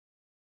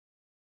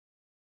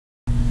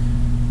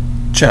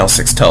Channel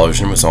 6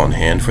 television was on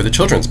hand for the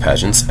children's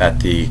pageants at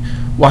the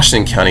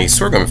Washington County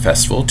Sorghum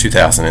Festival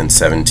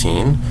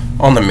 2017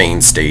 on the main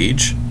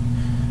stage.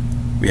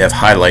 We have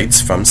highlights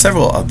from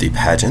several of the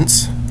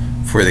pageants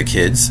for the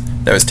kids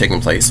that was taking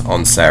place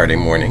on Saturday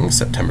morning,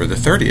 September the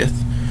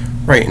 30th,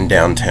 right in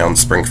downtown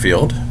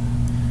Springfield.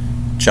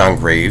 John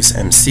Graves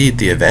emceed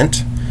the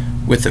event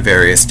with the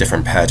various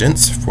different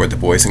pageants for the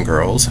boys and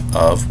girls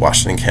of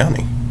Washington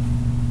County.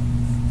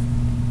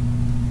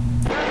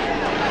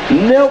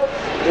 Nope,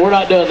 we're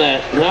not doing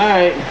that.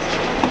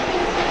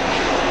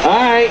 All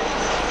right,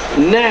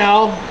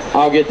 now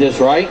I'll get this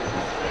right.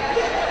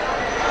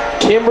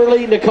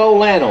 Kimberly Nicole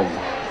Lanham.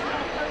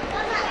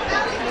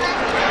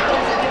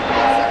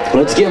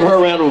 Let's give her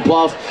a round of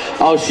applause.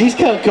 Oh, she's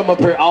gonna come up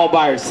here all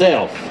by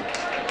herself.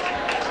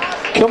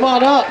 Come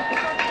on up.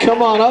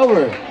 Come on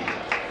over.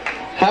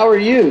 How are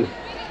you?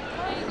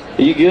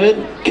 Are you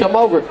good? Come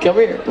over. Come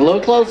here. A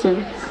little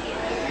closer.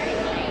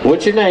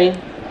 What's your name?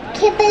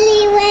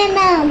 Kimberly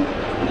Lanham.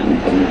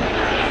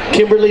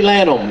 Kimberly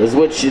Lanham is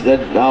what she.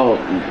 I'll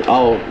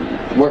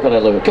work on that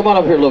a little bit. Come on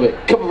up here a little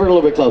bit. Come over here a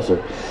little bit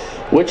closer.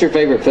 What's your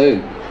favorite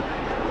food?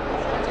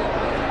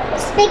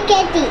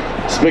 Spaghetti.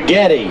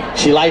 Spaghetti.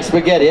 She likes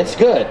spaghetti. It's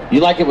good.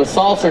 You like it with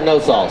sauce or no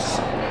sauce?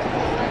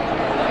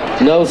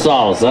 No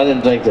sauce. I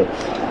didn't think that.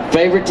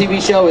 Favorite TV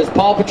show is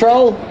Paw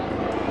Patrol?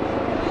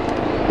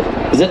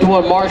 Is that the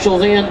one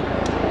Marshall's in?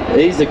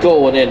 He's the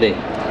cool one, isn't he?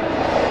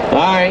 All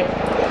right.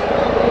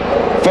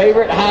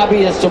 Favorite hobby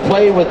is to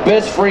play with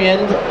best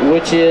friend,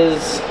 which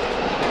is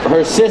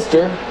her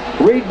sister.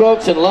 Read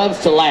books and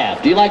loves to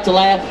laugh. Do you like to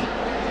laugh?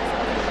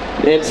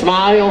 And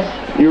smile?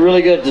 You're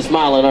really good at the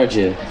smiling, aren't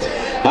you?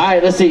 All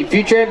right, let's see.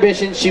 Future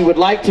ambition, she would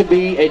like to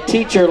be a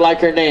teacher like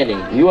her nanny.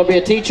 You want to be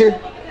a teacher?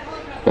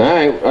 All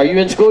right. Are you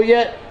in school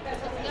yet?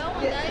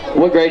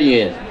 What grade are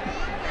you in?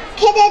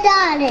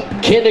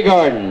 Kindergarten.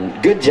 Kindergarten.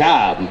 Good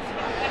job.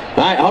 All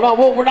right, hold on.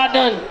 Whoa, we're not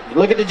done.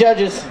 Look at the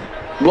judges.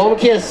 Blow them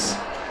a kiss.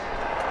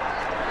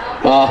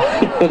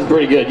 That's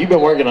pretty good. You've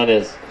been working on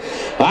this.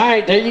 All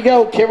right, there you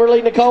go.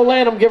 Kimberly Nicole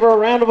Lanham. Give her a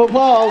round of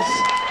applause.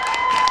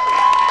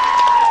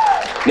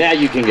 Now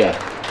you can go.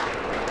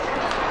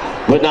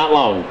 But not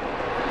long.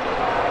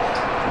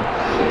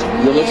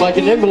 It looks like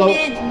an envelope.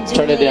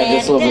 Turn it down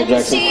just a little bit,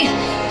 Jackson.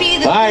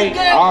 All right,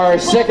 our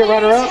second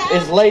runner-up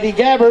is Lady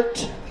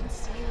Gabbert.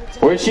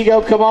 Where'd she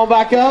go? Come on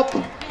back up.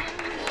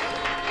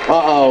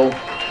 Uh-oh.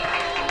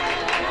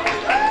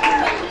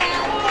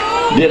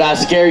 Did I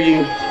scare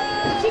you?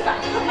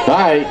 All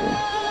right.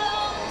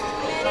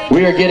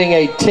 We are getting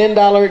a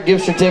 $10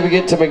 gift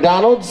certificate to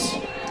McDonald's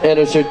and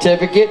a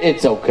certificate.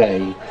 It's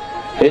okay.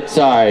 It's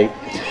all right.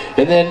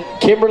 And then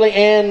Kimberly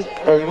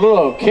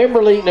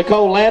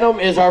Nicole Lanham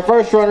is our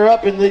first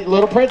runner-up in the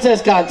Little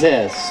Princess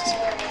contest.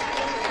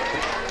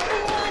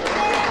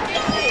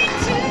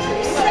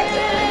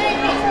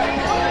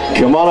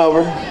 Come on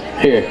over.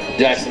 Here,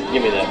 Jackson,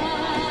 give me that.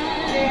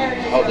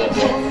 Hold that.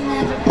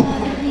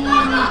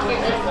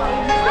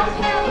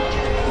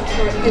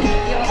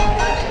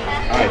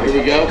 All right, here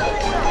we go.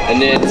 And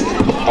then,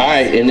 all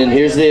right, and then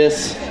here's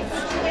this.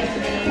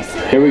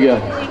 Here we go.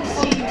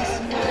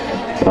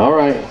 All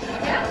right.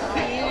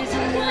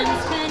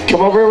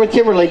 Come over here with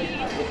Kimberly.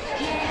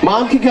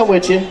 Mom can come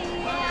with you.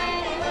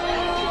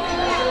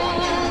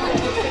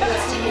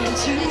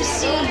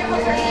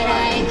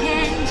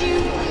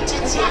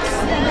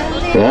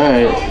 All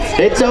right.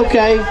 It's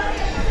okay.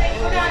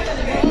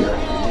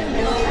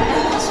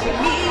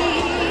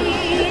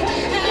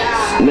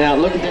 Now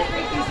look at that.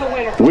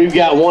 We've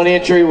got one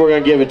entry. We're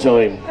going to give it to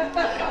him.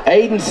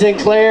 Aiden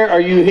Sinclair,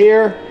 are you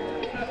here?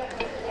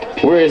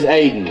 Where is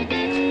Aiden?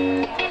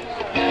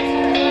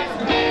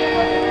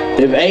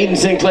 If Aiden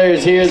Sinclair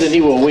is here, then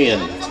he will win.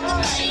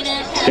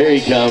 Here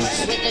he comes.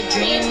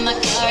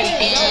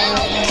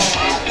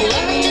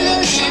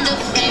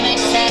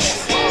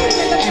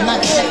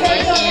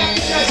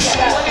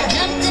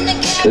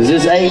 Is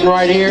this Aiden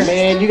right here?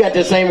 Man, you got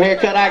the same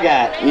haircut I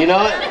got. You know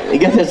what? You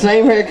got the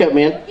same haircut,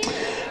 man.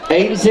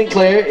 Aiden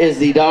Sinclair is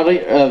the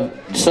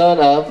son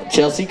of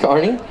Chelsea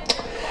Carney.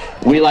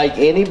 We like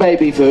any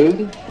baby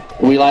food.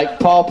 We like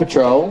Paw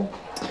Patrol.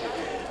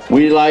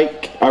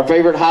 Our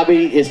favorite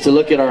hobby is to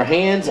look at our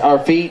hands, our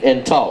feet,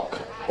 and talk.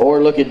 Or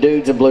look at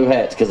dudes in blue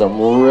hats, because I'm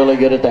really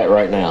good at that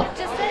right now.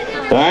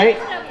 All right?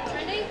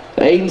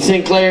 Aiden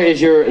Sinclair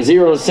is your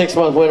 0 to 6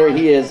 month winner.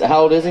 He is,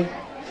 how old is he?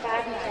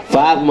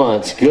 5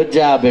 months. Good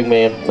job, big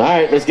man. All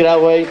right, let's get out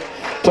of the way.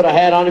 Put a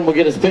hat on him. We'll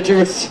get his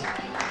pictures.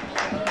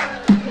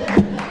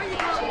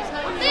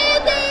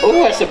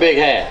 Oh, that's a big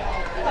hat.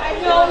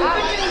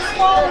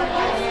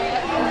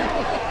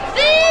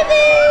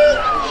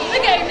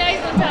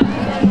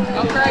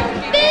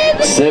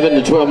 7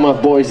 to 12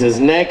 month boys is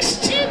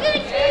next.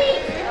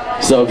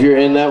 So if you're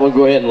in that one,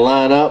 go ahead and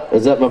line up.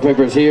 Is that my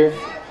papers here?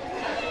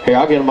 Here,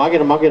 I'll get them. Line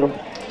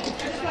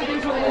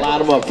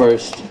them up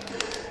first.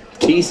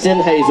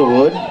 Keyston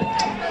Hazelwood.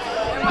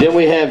 Then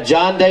we have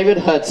John David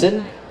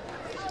Hudson.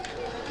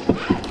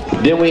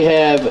 Then we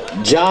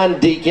have John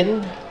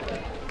Deacon.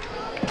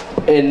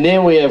 And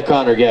then we have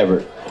Connor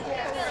Gabbert.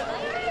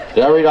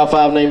 Did I read all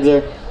 5 names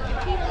there?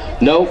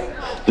 Nope.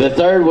 The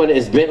third one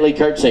is Bentley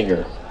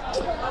Kurtzinger.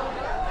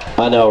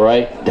 I know,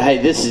 right? Hey,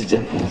 this is...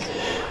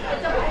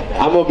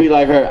 I'm going to be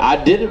like her.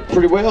 I did it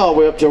pretty well all the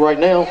way up to right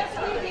now.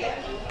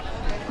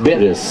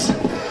 Bentley.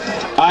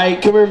 All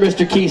right, come here,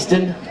 Mr.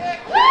 Keyston.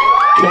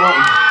 Come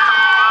on.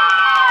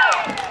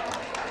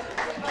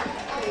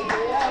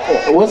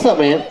 What's up,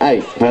 man?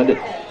 Hey, found it.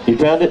 You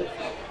found it?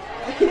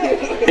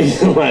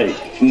 He's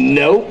like,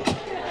 nope.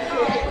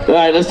 All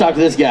right, let's talk to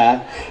this guy.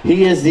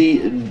 He is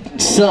the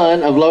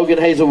son of Logan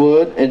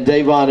Hazelwood and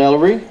Davon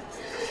Ellery.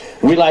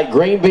 We like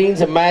green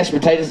beans and mashed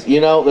potatoes.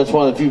 You know, that's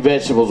one of the few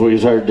vegetables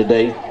we've heard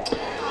today.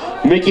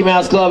 Mickey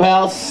Mouse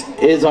Clubhouse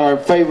is our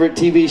favorite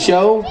TV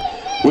show.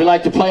 We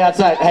like to play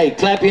outside. Hey,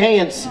 clap your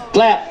hands.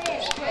 Clap.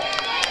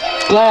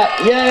 Clap.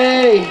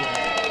 Yay.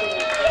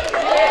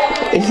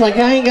 He's like,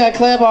 I ain't got to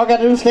clap. All I got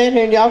to do is stand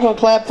here and y'all going to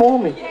clap for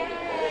me.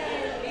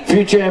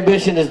 Future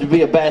ambition is to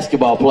be a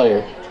basketball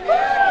player.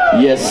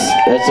 Yes,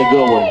 that's a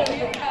good one.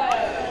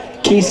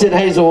 Keyston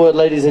Hazelwood,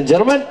 ladies and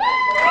gentlemen.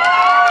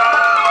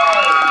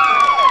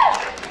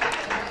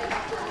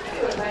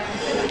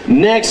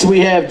 Next, we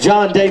have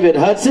John David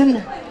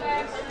Hudson.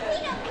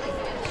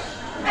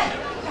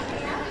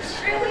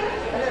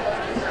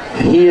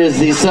 He is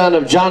the son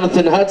of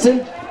Jonathan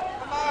Hudson.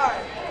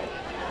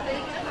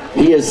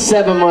 He is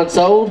 7 months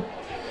old.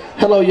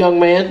 Hello, young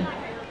man.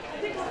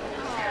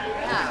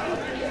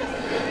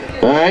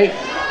 All right.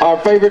 Our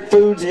favorite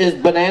foods is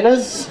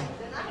bananas.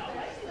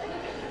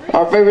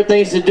 Our favorite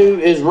things to do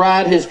is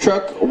ride his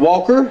truck,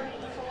 Walker.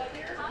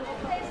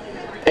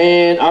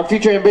 And our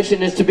future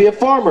ambition is to be a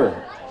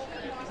farmer.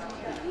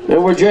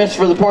 And we're dressed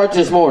for the part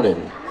this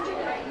morning.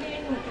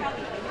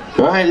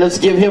 All right, let's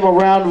give him a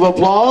round of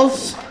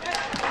applause.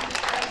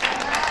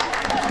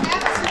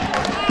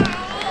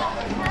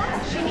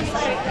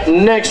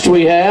 Next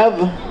we have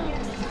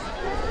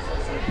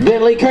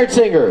Bentley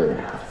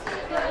Kurtzinger.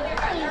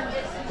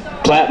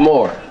 Clap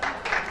more.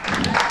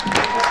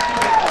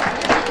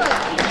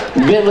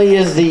 Bentley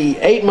is the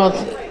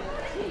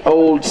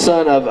 8-month-old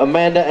son of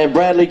Amanda and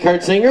Bradley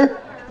Kurtzinger.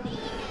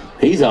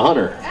 He's a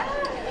hunter.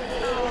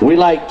 We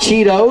like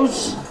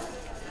Cheetos.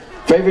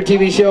 Favorite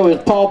TV show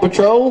is Paw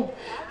Patrol.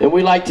 And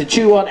we like to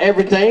chew on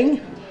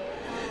everything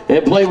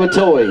and play with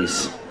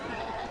toys.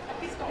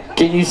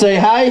 Can you say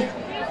hi?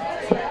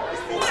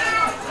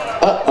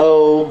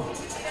 Uh-oh.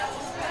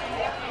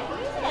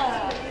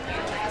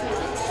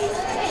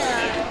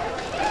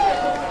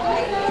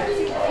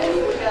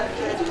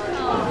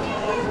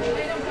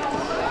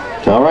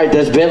 All right,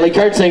 that's Bentley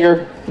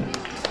Kurtzinger.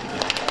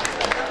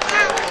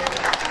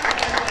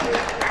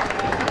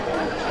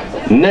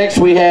 Next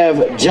we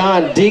have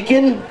John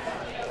Deacon.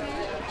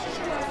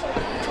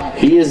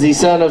 He is the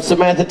son of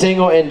Samantha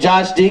Tingle and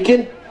Josh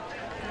Deacon.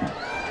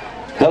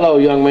 Hello,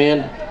 young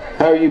man.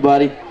 How are you,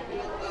 buddy?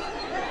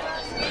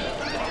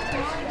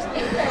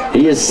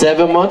 He is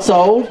 7 months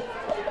old.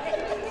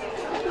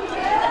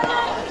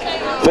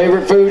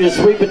 Favorite food is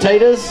sweet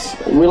potatoes.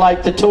 We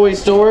like the Toy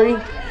Story.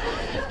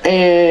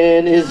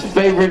 And his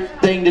favorite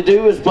thing to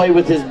do is play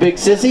with his big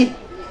sissy.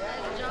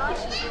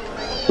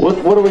 What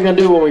are we going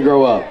to do when we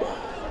grow up?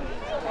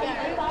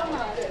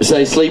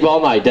 Say sleep all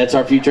night. That's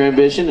our future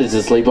ambition, is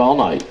to sleep all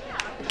night.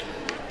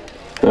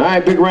 All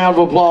right, big round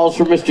of applause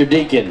for Mr.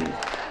 Deacon.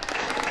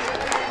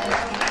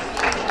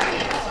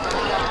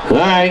 All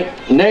right,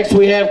 next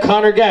we have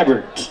Connor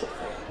Gabbert.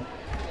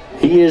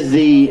 He is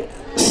the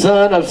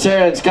son of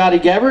Sarah and Scotty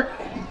Gabbert.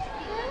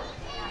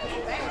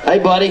 Hey,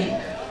 buddy.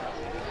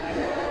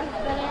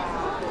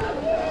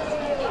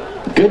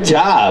 Good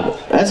job.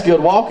 That's good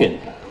walking.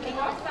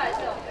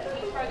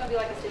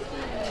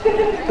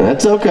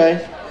 That's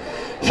okay.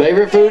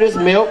 Favorite food is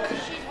milk.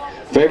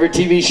 Favorite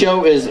TV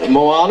show is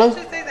Moana.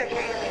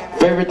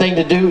 Favorite thing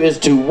to do is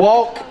to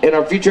walk, and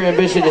our future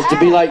ambition is to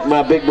be like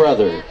my big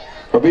brother.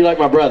 Or be like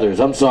my brothers,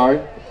 I'm sorry.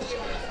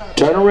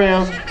 Turn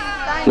around.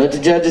 Let the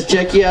judges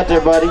check you out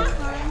there, buddy.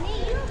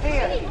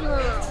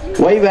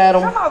 Wave at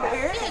them.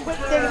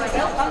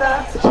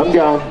 I'm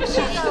gone.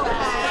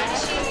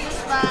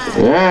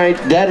 All right,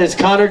 that is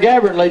Connor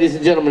Gabbert, ladies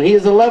and gentlemen. He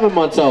is 11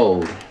 months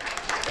old.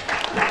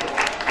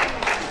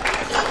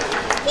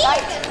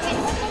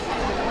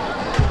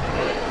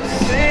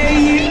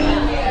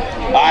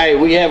 All right,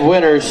 we have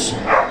winners.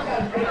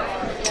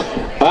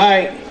 All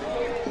right,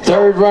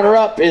 third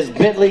runner-up is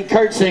Bentley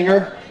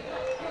Kurtzinger.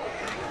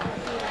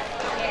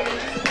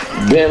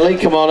 Bentley,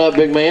 come on up,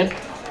 big man.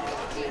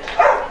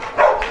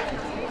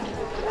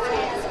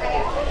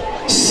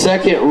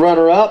 Second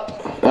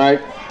runner-up. All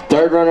right,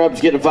 third runner-up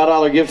is getting a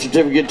 $5 gift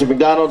certificate to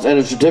McDonald's and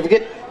a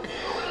certificate.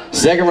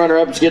 Second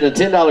runner-up is getting a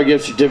 $10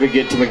 gift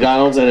certificate to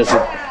McDonald's and a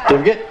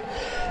certificate.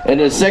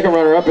 And the second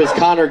runner-up is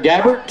Connor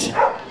Gabbert.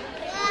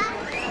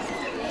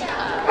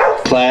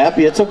 Clap.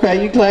 Yeah, it's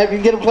okay. You clap. You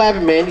can get them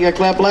clapping, man. You got to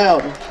clap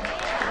loud.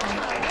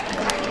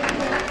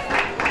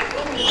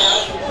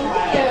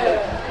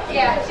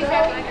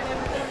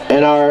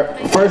 And our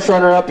first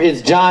runner-up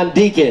is John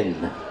Deacon.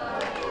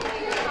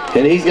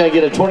 And he's going to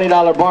get a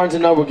 $20 Barnes &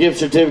 Noble gift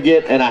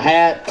certificate and a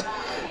hat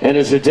and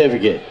a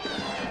certificate.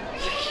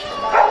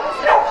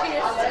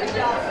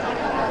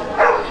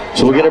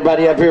 So we'll get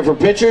everybody up here for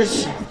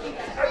pictures.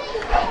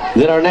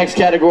 Then our next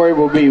category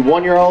will be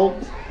 1-year-old.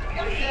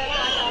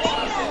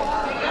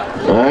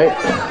 All right,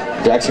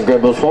 Jackson,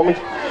 grab those for me.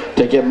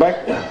 Take it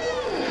back.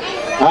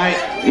 All right,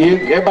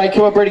 everybody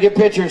come up here to get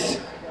pictures.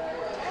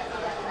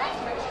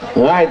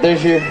 All right,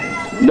 there's your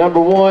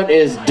number 1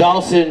 is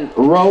Dawson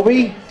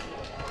Roby.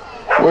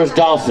 Where's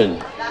Dawson?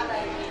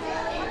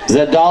 Is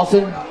that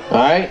Dawson? All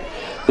right.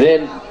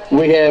 Then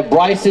we have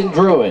Bryson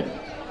Druin.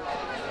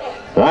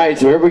 All right,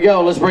 so here we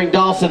go. Let's bring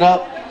Dawson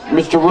up.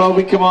 Mr.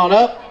 Roby, come on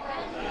up.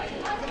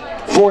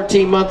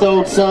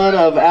 14-month-old son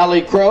of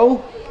Allie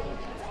Crow.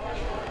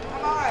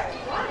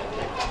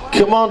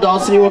 Come on,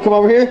 Dawson. You want to come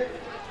over here?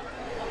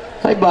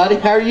 Hey, buddy.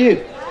 How are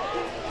you?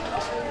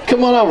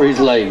 Come on over.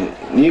 He's late.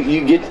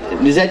 You get.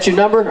 Is that your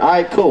number? All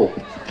right, cool.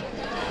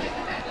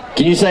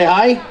 Can you say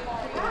hi?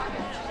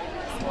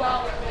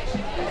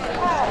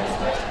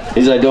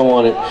 He's like, don't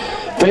want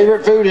it.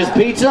 Favorite food is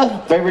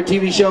pizza. Favorite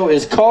TV show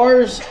is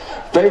Cars.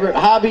 Favorite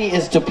hobby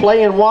is to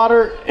play in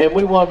water, and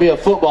we want to be a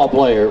football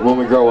player when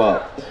we grow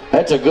up.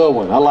 That's a good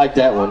one. I like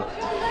that one.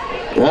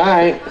 All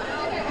right.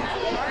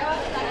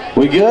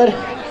 We good?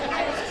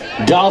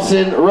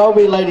 Dawson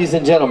Roby, ladies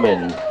and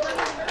gentlemen.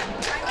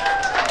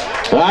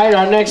 All right,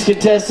 our next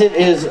contestant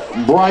is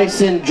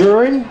Bryson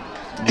Druin.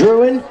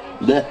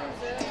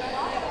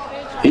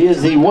 He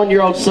is the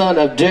 1-year-old son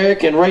of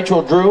Derek and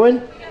Rachel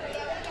Druin.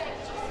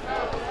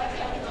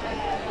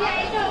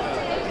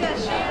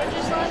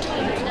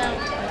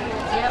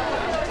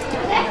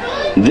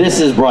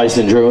 This is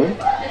Bryson Druin.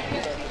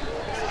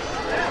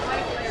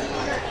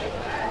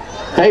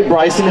 Hey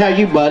Bryson, how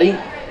you, buddy?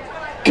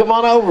 Come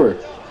on over.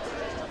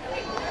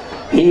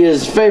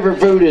 His favorite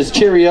food is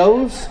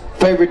Cheerios.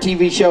 Favorite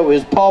TV show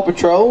is Paw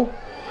Patrol.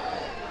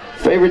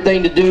 Favorite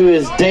thing to do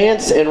is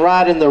dance and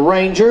ride in the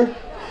Ranger.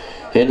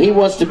 And he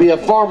wants to be a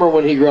farmer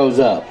when he grows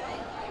up.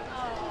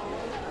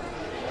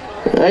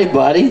 Hey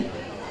buddy.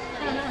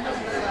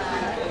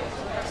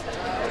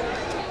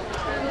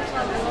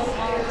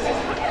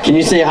 Can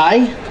you say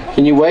hi?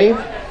 Can you wave?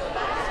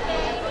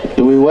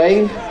 Do we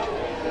wave?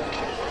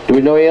 Do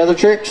we know any other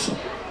tricks?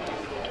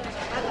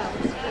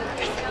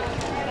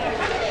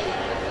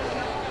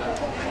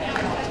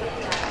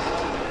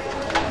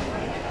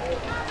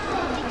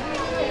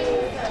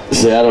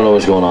 See, I don't know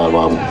what's going on,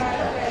 Mom.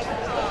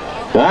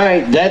 All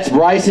right, that's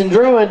Bryson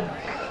Druin.